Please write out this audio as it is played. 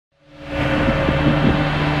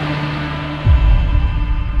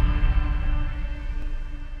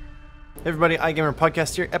Everybody, iGamer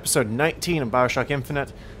Podcast here, episode 19 of Bioshock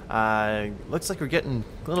Infinite. Looks like we're getting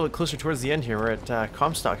a little bit closer towards the end here. We're at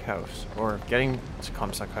Comstock House, or getting to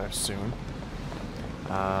Comstock House soon.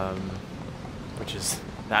 Which is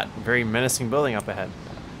that very menacing building up ahead.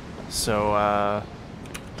 So,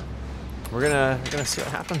 we're gonna see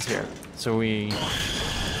what happens here. So we...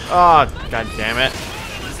 Oh, god damn it.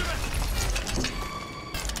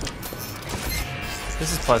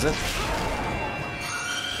 This is pleasant.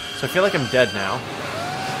 So I feel like I'm dead now.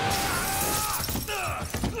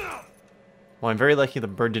 Well, I'm very lucky the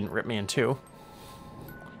bird didn't rip me in two.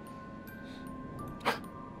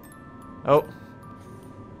 Oh.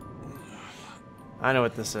 I know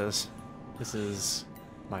what this is. This is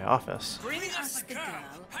my office. Bring us the girl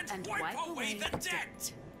and wipe away the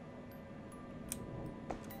debt.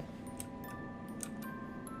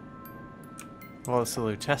 Well, it's the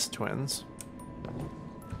Lutece twins.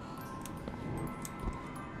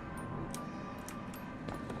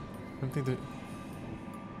 I don't think that...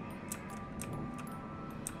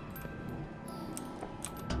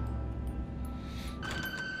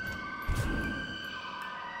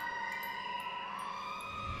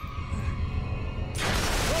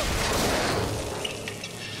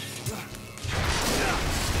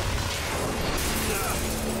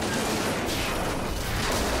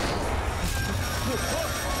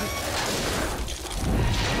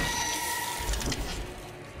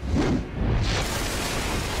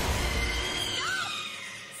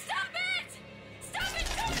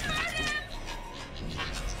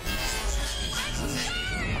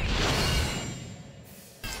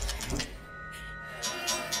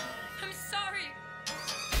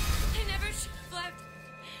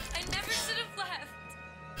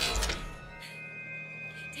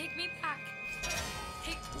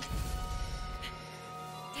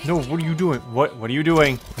 No, what are you doing? What are you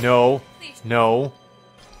doing? No. No.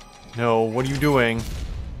 No, what are you doing?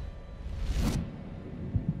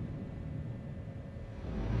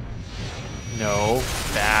 No.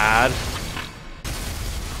 Bad.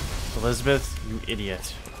 Elizabeth, you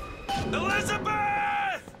idiot.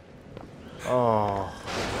 Elizabeth! Oh.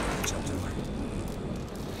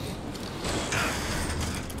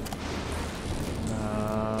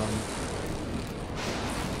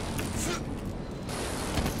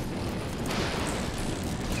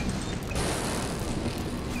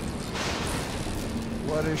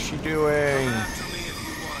 What is she doing?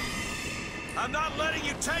 I'm not letting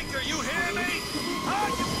you take her, you hear me? Ah,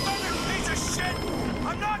 you mother piece of shit!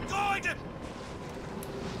 I'm not going to...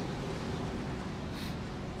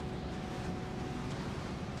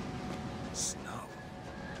 Snow.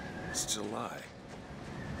 It's July.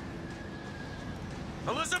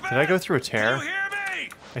 Elizabeth! Did I go through a tear? Do you hear me?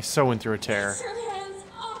 I so went through a tear. Get your hands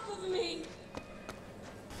off of me!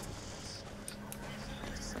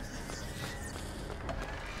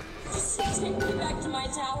 Just take me back to my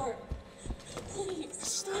tower.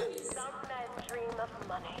 Please, please. Some men dream of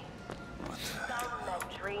money. Some men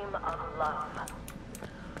dream of love.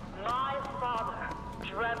 My father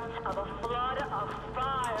dreamt of a flood of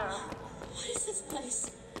fire. What is this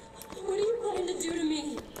place? What are you planning to do to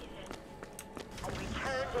me? And we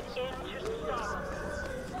turned it into sorrow.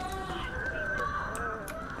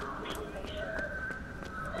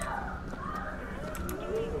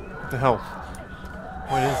 The hell?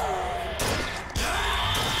 What is...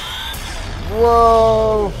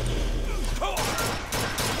 Whoa!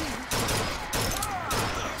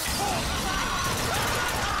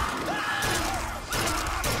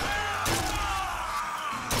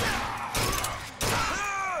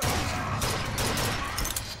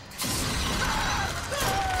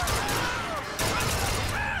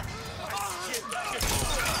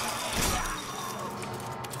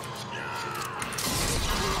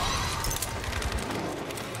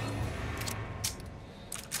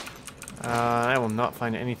 I will not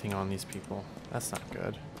find anything on these people. That's not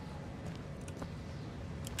good.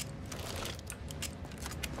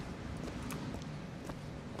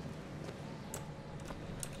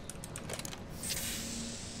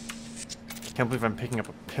 Can't believe I'm picking up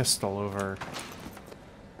a pistol over...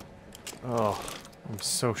 Oh, I'm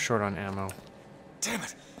so short on ammo. Damn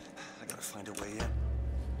it! I gotta find a way in.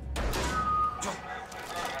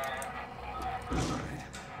 All right.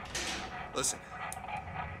 Listen.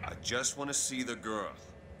 I just want to see the girl.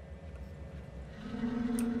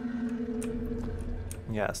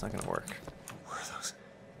 Yeah, it's not gonna work. Where are those?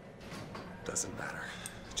 Doesn't matter.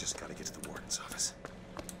 Just gotta get to the warden's office.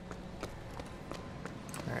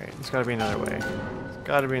 Alright, there's gotta be another way. There's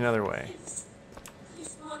gotta be another way.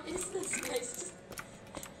 Please, what is this place?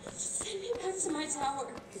 Just take me back to my tower.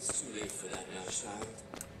 It's too late for that now, child.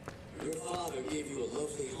 Your father gave you a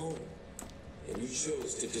lovely home. and you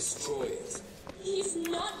chose to destroy it. He's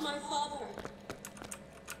not my father.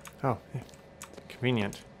 Oh, yeah.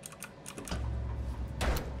 Convenient.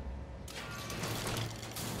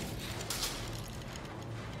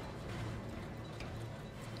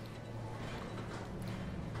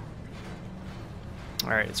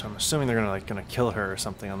 Alright, so I'm assuming they're gonna kill her or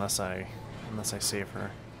something unless I save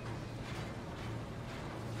her.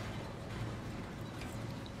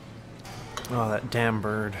 Oh, that damn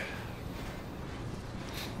bird.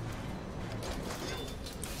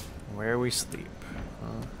 Where we sleep.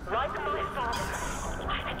 Like my father,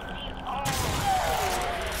 I can see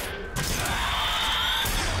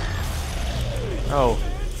all. Oh,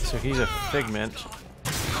 so he's a figment.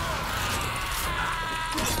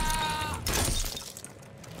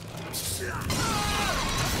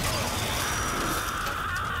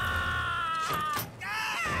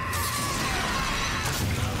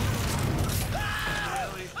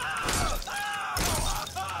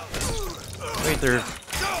 Wait, they're...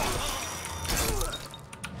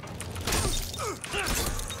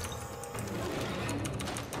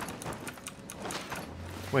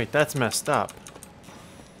 Wait, that's messed up.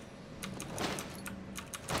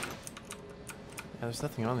 Yeah, there's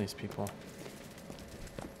nothing on these people.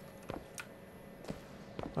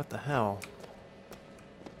 What the hell?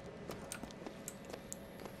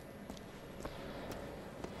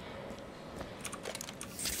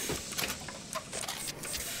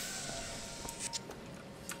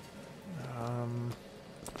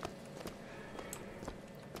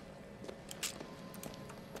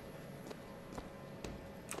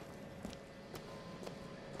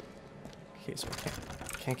 Okay, so we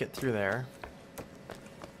can't get through there.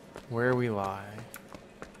 Where we lie.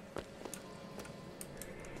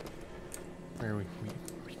 Where we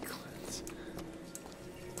cleanse.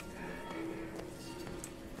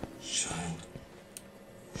 Child,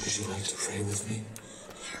 would you like to pray with me?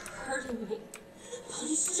 You're hurting me.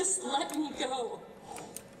 Please just let me go.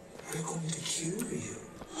 We're going to cure you.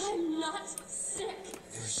 I'm not sick.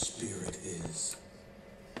 Your spirit is.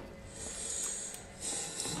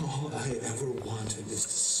 All I ever wanted is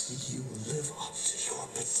to see you live up to your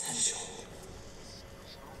potential.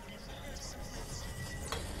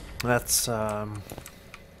 That's,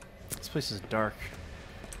 this place is dark.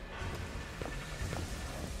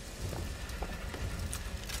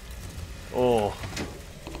 Oh.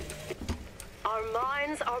 Our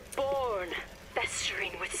minds are born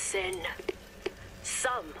festering with sin.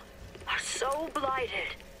 Some are so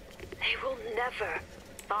blighted, they will never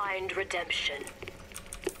find redemption.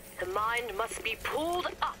 The mind must be pulled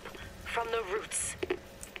up from the roots.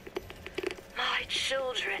 My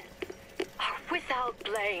children are without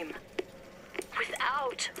blame,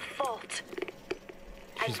 without fault,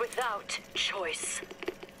 and without choice.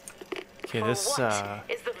 Okay, For this, what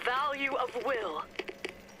is the value of will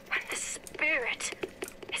when the spirit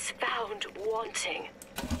is found wanting?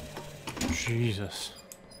 Jesus.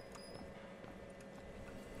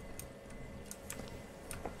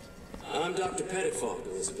 I'm Dr. Pettifog,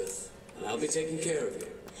 Elizabeth, and I'll be taking care of you.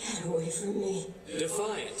 Get away from me.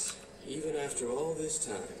 Defiant, even after all this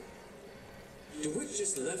time. DeWitt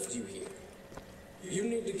just left you here. You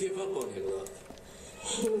need to give up on him, love.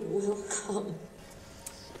 He will come.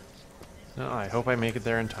 No, I hope I make it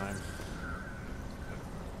there in time.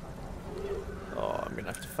 Oh, I'm gonna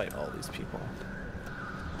have to fight all these people.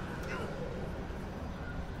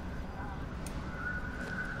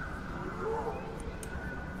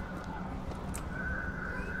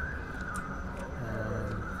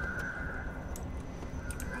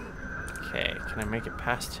 Okay, can I make it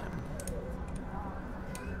past him?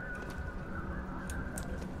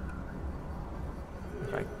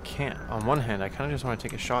 If I can't, on one hand, I kind of just want to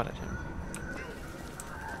take a shot at him.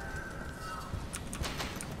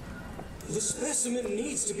 The specimen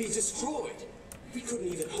needs to be destroyed. We couldn't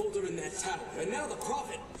even hold her in that tower, and now the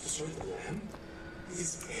prophet. Sorry, the lamb?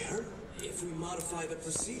 His heir? If we modify the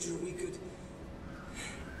procedure, we could...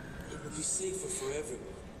 It would be safer for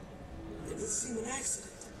everyone. It would seem an accident.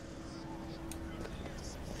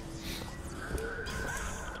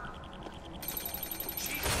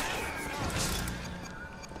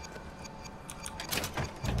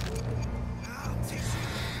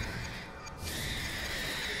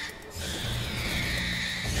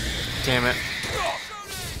 Damn it.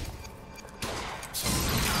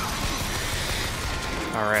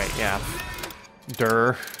 Alright, yeah.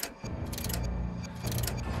 Durr.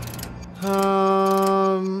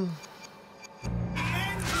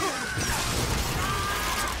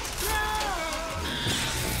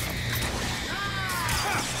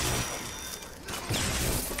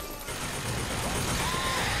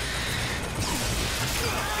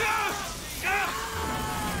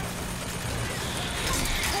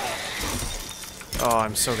 Oh,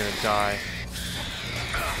 I'm so gonna die.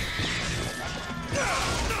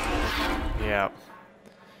 Yeah.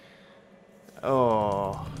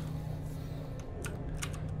 Oh.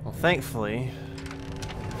 Well, thankfully,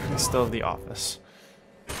 we still have the office.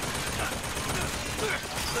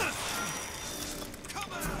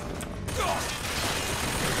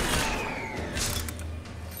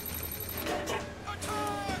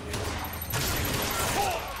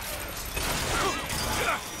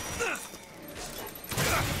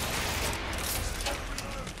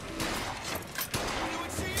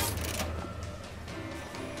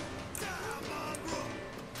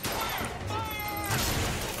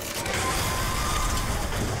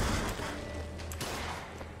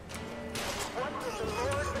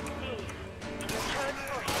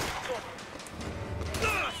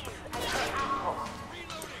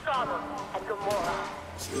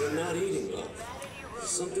 You're not eating, love. Is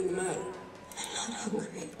something the matter? I'm not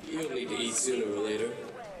hungry. You'll need to eat sooner or later.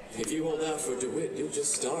 If you hold out for DeWitt, you'll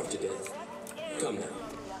just starve to death. Come now.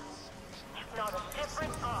 Not a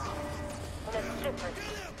different art in a different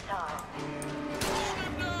time.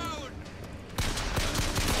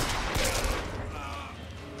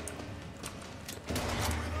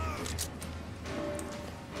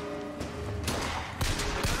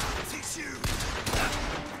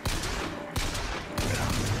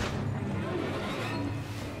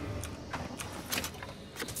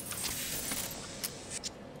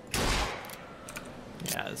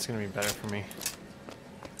 Yeah, it's gonna be better for me. I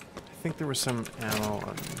think there was some ammo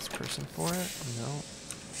on this person for it. No.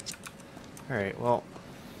 Alright, well.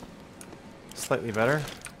 Slightly better.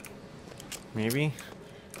 Maybe.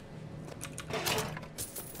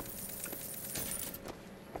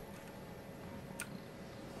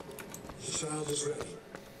 The child is ready.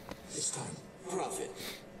 It's time. Prophet,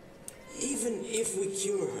 even if we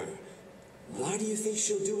cure her, why do you think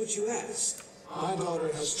she'll do what you ask? My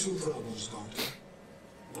daughter has two problems, Doctor.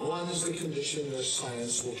 One is the condition that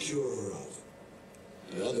science will cure her of.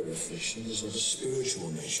 The other affliction is of a spiritual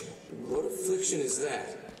nature. What affliction is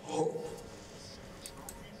that? Hope.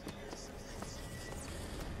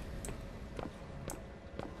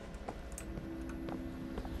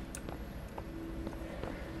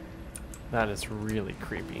 That is really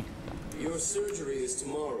creepy. Your surgery is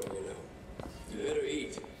tomorrow, you know. You better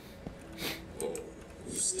eat. Oh,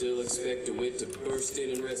 you still expect DeWitt to burst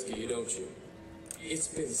in and rescue you, don't you? It's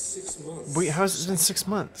been 6 months. Wait, how has it been 6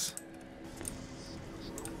 months?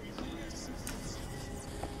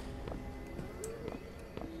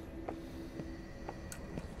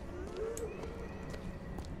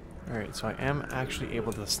 Alright, so I am actually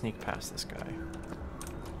able to sneak past this guy.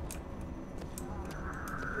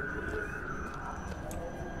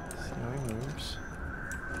 See how he moves.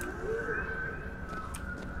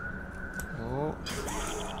 Oh.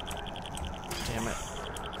 Damn it.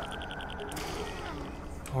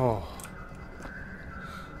 Oh.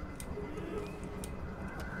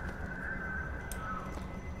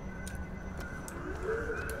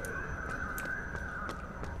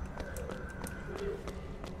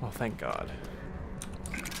 Oh, thank God.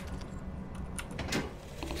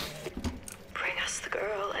 Bring us the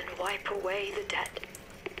girl and wipe away the debt.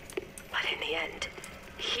 But in the end,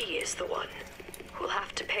 he is the one who'll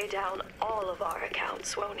have to pay down all of our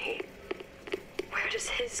accounts, won't he? Where does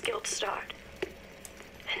his guilt start?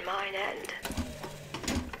 And mine end?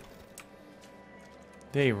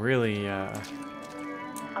 They really, A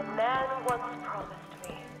man once promised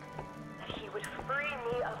me that he would free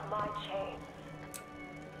me of my chains.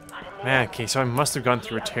 But in the Man, end, okay, so I must have gone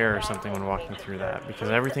through a tear or something when walking through that, because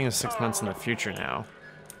everything is 6 months in the future now.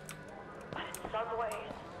 but in some ways,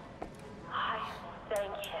 I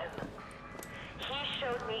thank him. He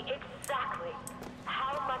showed me exactly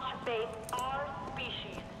how much faith our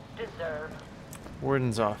species deserves.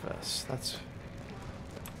 Warden's office. That's...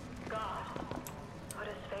 God put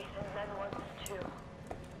his faith in men once too.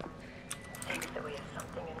 Thinks that we have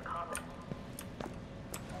something in common.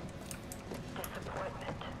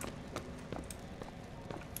 Disappointment.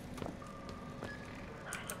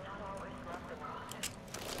 I did not always love the prophet.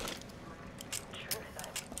 In truth, I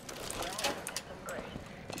ran from his embrace.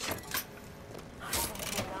 I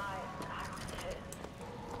didn't deny that I was his.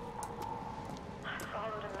 I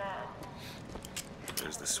followed a man.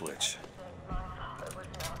 There's the switch. My father was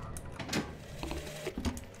not.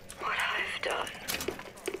 What I've done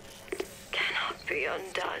cannot be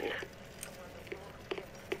undone.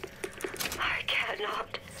 I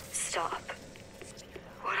cannot stop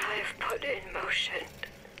what I have put in motion.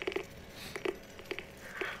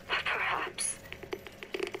 But perhaps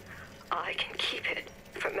I can keep it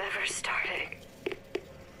from ever starting.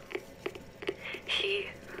 He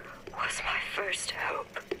was my first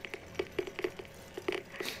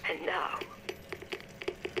now,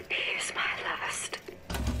 here's my last.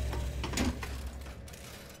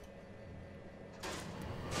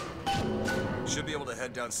 Should be able to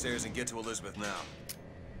head downstairs and get to Elizabeth now.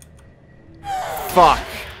 Fuck.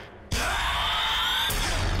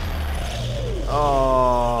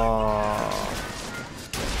 Oh.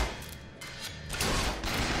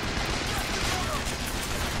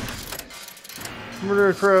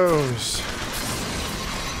 Murder crows.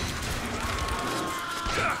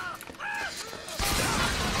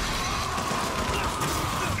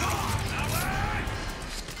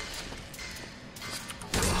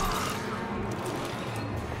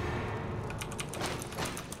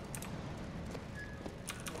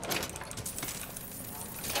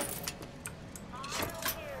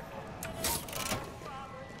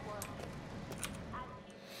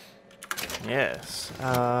 Yes.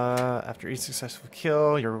 After each successful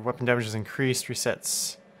kill, your weapon damage is increased,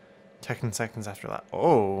 resets 10 seconds after that.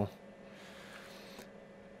 Oh.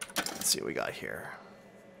 Let's see what we got here.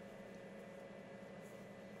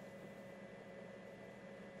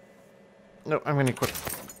 Nope, I'm gonna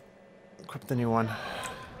equip the new one.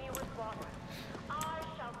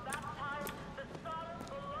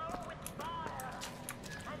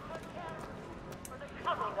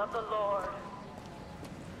 Of the Lord.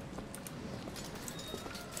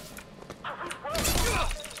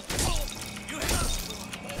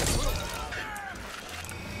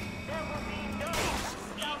 There will be no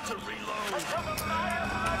need to reload until the fire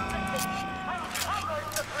uncovers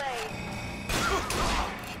the blade.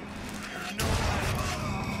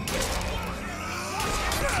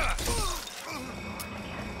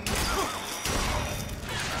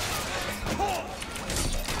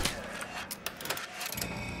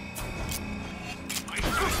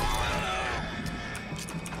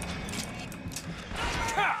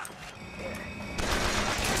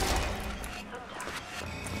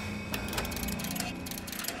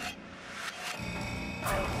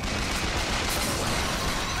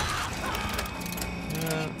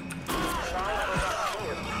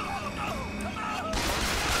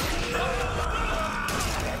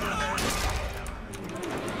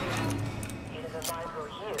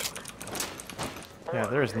 Yeah,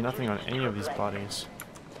 there is nothing on any of these bodies.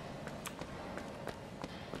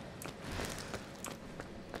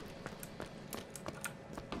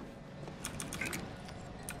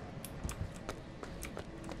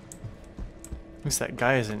 At least that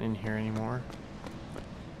guy isn't in here anymore.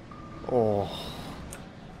 Oh.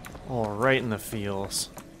 Oh, right in the feels.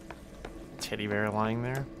 Teddy bear lying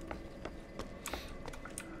there.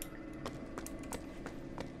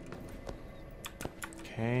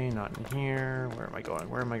 Okay, not in here. Where am I going?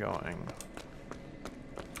 Where am I going?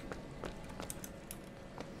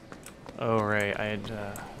 Oh, right. I had,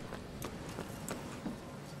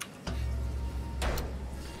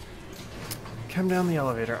 come down the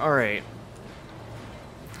elevator. Alright.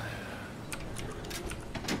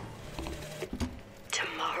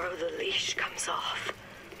 Tomorrow the leash comes off,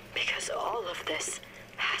 because all of this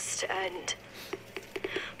has to end.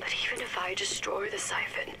 But even if I destroy the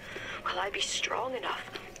siphon, will I be strong enough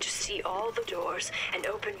to see all the doors and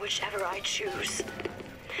open whichever I choose?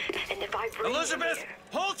 And if I bring Elizabeth, you here,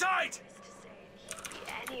 hold tight! to say he'd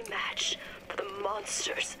be any match for the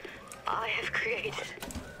monsters I have created.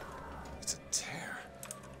 It's a tear.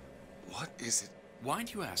 What is it? Why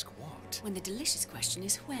do you ask what? When the delicious question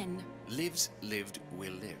is when. Lives, lived,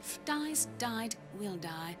 will live. Dies, died, will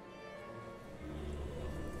die.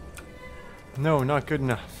 No, not good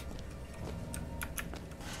enough.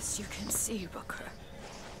 As you can see, Booker,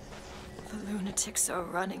 the lunatics are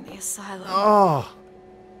running the asylum. Oh!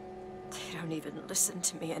 They don't even listen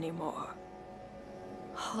to me anymore.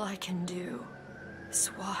 All I can do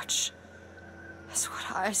is watch as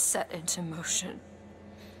what I set into motion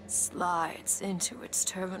slides into its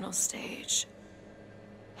terminal stage.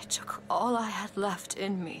 It took all I had left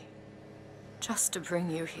in me just to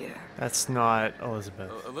bring you here. That's not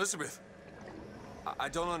Elizabeth. Elizabeth, I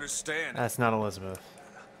don't understand. That's not Elizabeth.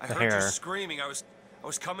 I The heard you hair. screaming. I was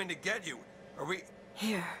coming to get you. Are we?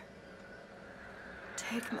 Here.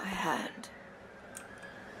 Take my hand.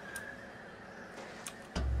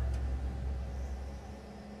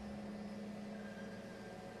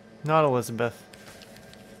 Not Elizabeth.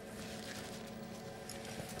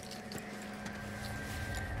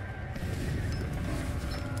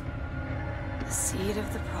 The seed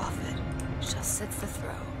of the prophet shall sit the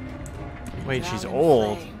throne. Wait, she's Drown in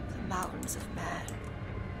old. flame the mountains of man.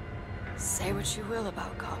 Say what you will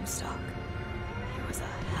about Comstock. He was a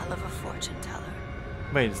hell of a fortune teller.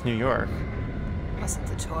 Wait, it's New York. It wasn't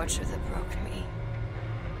the torture that broke me.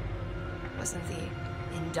 It wasn't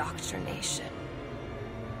the indoctrination.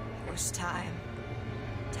 It was time.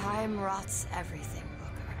 Time rots everything,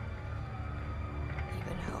 Booker.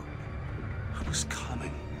 Even hope. I was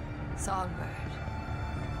coming. Songbird.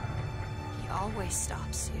 He always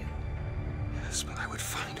stops you. Yes, but I would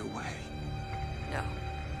find a way. No.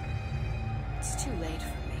 It's too late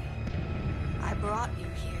for me. I brought you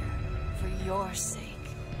here for your sake.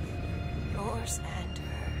 Yours and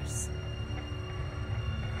hers.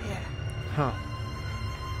 Here. Huh.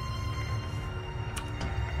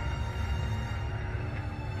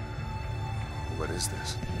 What is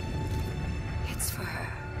this? It's for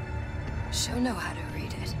her. She'll know how to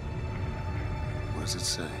read it. What does it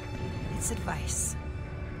say? It's advice.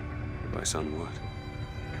 Advice on what?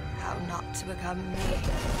 How not to become me.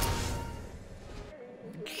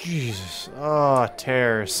 Jesus. Oh,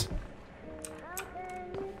 tears.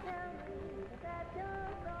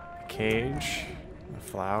 Cage. The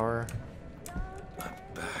flower. I'm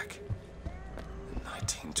back. In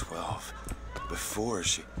 1912. Before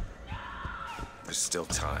she... There's still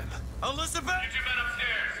time. Elizabeth! Get your men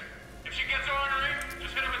upstairs. If she gets ornery,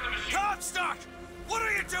 just hit her with the machine. Comstock! What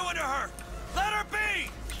are you doing to her? Let her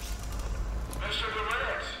be! Mr.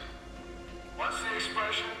 Perez, what's the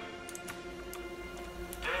expression?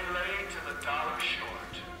 Day late and the dollar short.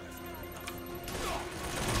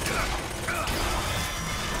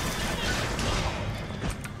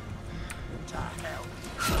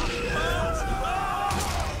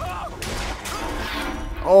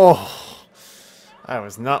 Oh! I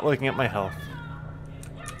was not looking at my health.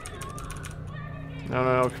 No,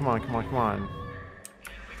 no, no, come on, come on, come on. We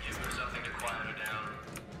give her something to quiet her down.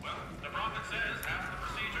 Well, the prophet says half the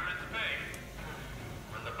procedure is the pay.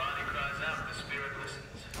 When the body cries out, the spirit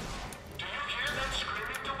listens. Do you hear that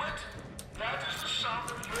screaming, DeWitt? That is the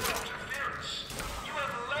sound of your interference. You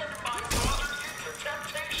have led my daughter into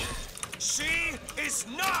temptation. She is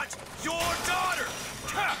not your daughter!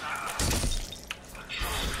 Ha! But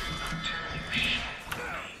trust me, I'm telling you,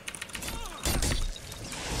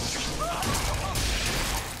 she will be.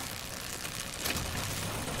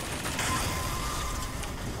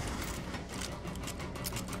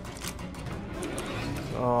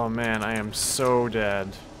 Oh man, I am so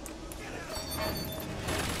dead.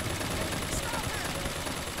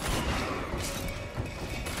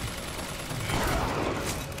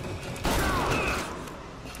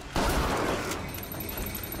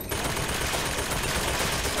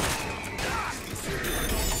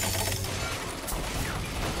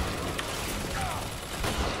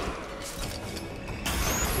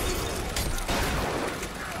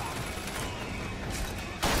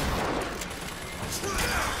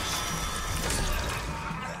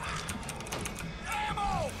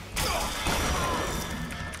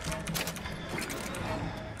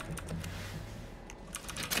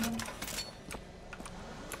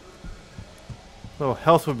 A little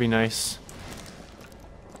health would be nice.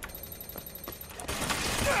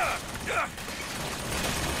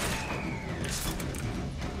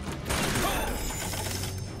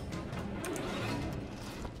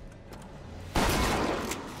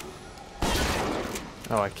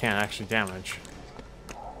 Oh, I can't actually damage.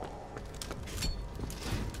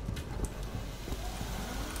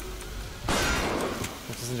 That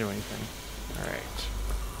doesn't do anything.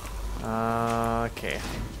 Alright. Okay.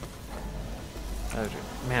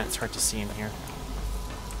 Man, it's hard to see in here.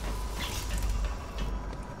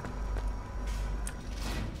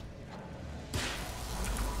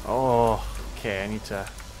 Oh, okay, I need to...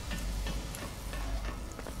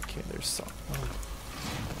 Okay, there's some... Oh.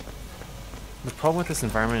 The problem with this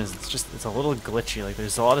environment is it's a little glitchy. Like,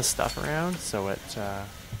 there's a lot of stuff around, so it... Can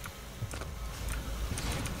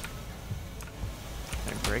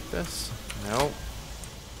I break this? Nope.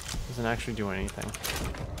 Doesn't actually do anything.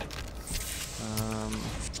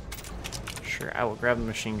 Sure, I will grab the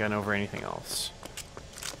machine gun over anything else.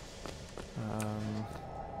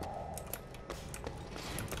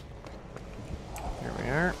 Here we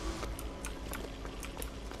are.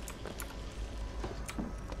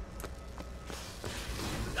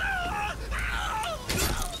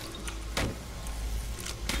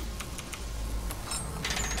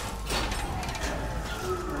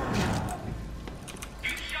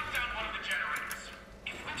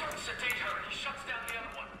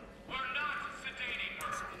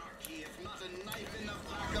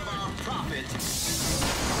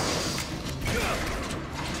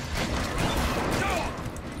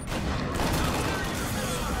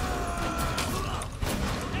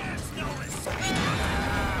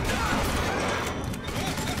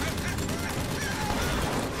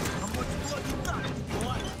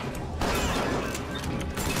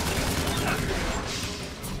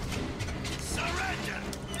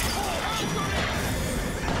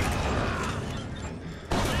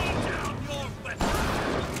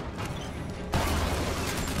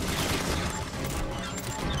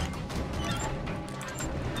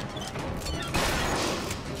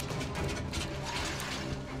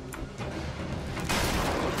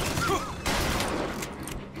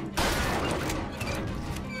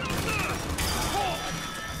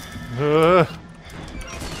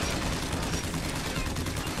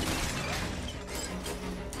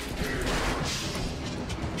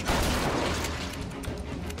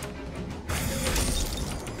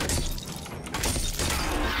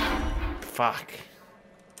 Fuck.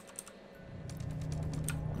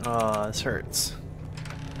 Oh, this hurts.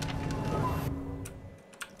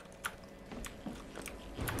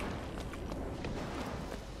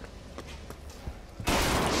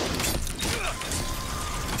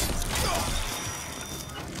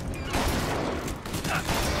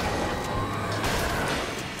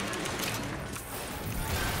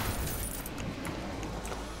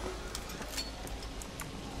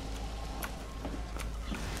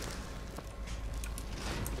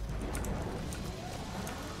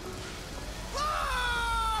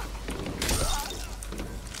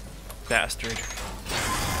 Bastard.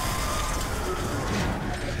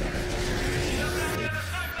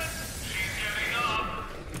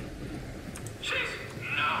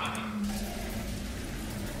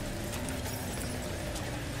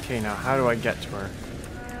 Okay, now how do I get to her?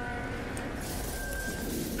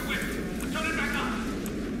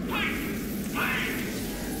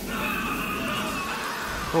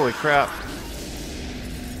 Holy crap.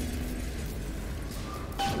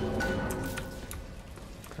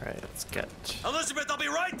 Alright, let's get... Elizabeth, I'll be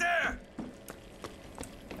right there!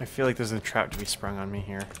 I feel like there's a trap to be sprung on me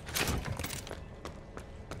here.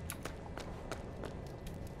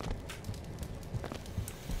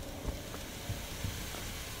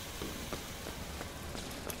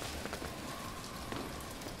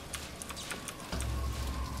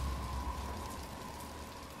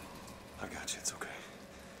 I got you, it's okay.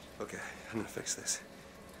 Okay, I'm gonna fix this.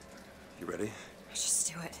 You ready?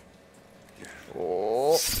 Just do it. Here.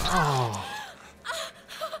 Oh. Oh.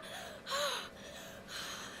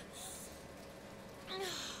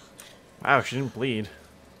 Wow, she didn't bleed.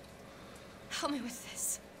 Help me with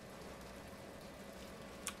this.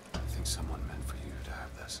 I think someone meant for you to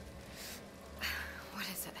have this. What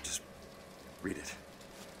is it? Just read it.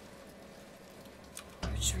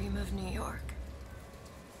 Your dream of New York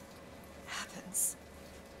happens.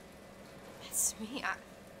 It's me.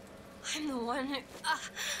 I'm the one who...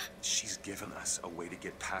 She's given us a way to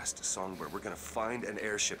get past Songbird. We're gonna find an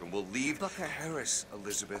airship and we'll leave Paris,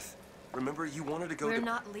 Elizabeth. Remember, you wanted to go We're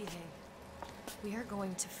not leaving. We are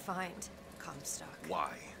going to find Comstock.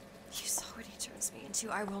 Why? You saw what he turns me into.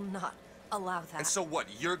 I will not allow that. And so what?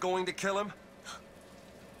 You're going to kill him?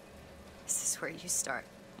 This is where you start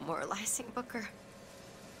moralizing, Booker.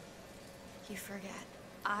 You forget.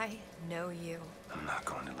 I know you. I'm not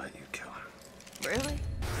going to let you kill him. Really?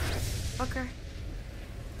 Booker?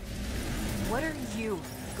 What are you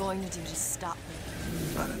going to do to stop me?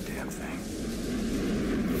 Not a damn thing.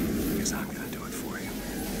 Because I'm gonna do it for you.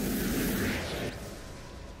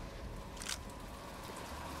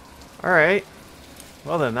 Alright.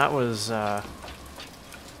 Well then, that was,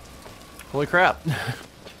 holy crap. So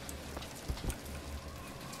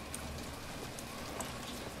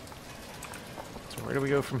where do we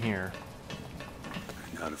go from here?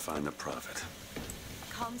 I gotta find the prophet.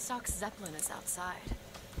 Comstock's Zeppelin is outside.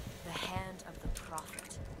 The hand of the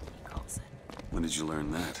prophet, he calls it. When did you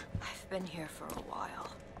learn that? I've been here for a while.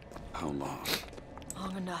 How long?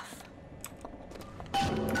 Long enough.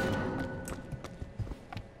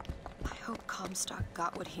 I hope Comstock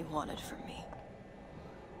got what he wanted from me.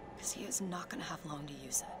 Because he is not gonna have long to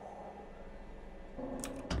use it.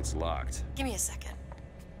 It's locked. Give me a second.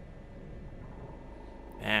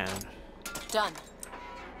 Man. Done.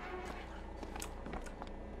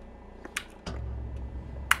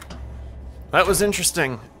 That was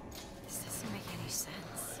interesting. This doesn't make any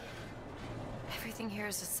sense. Everything here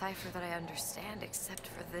is a cipher that I understand except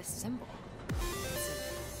for this symbol. It's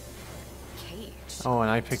a cage. Oh,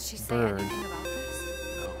 and I Did picked she say bird. anything about this?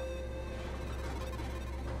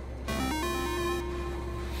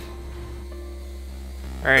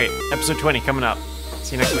 Alright, episode 20 coming up.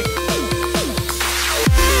 See you next week.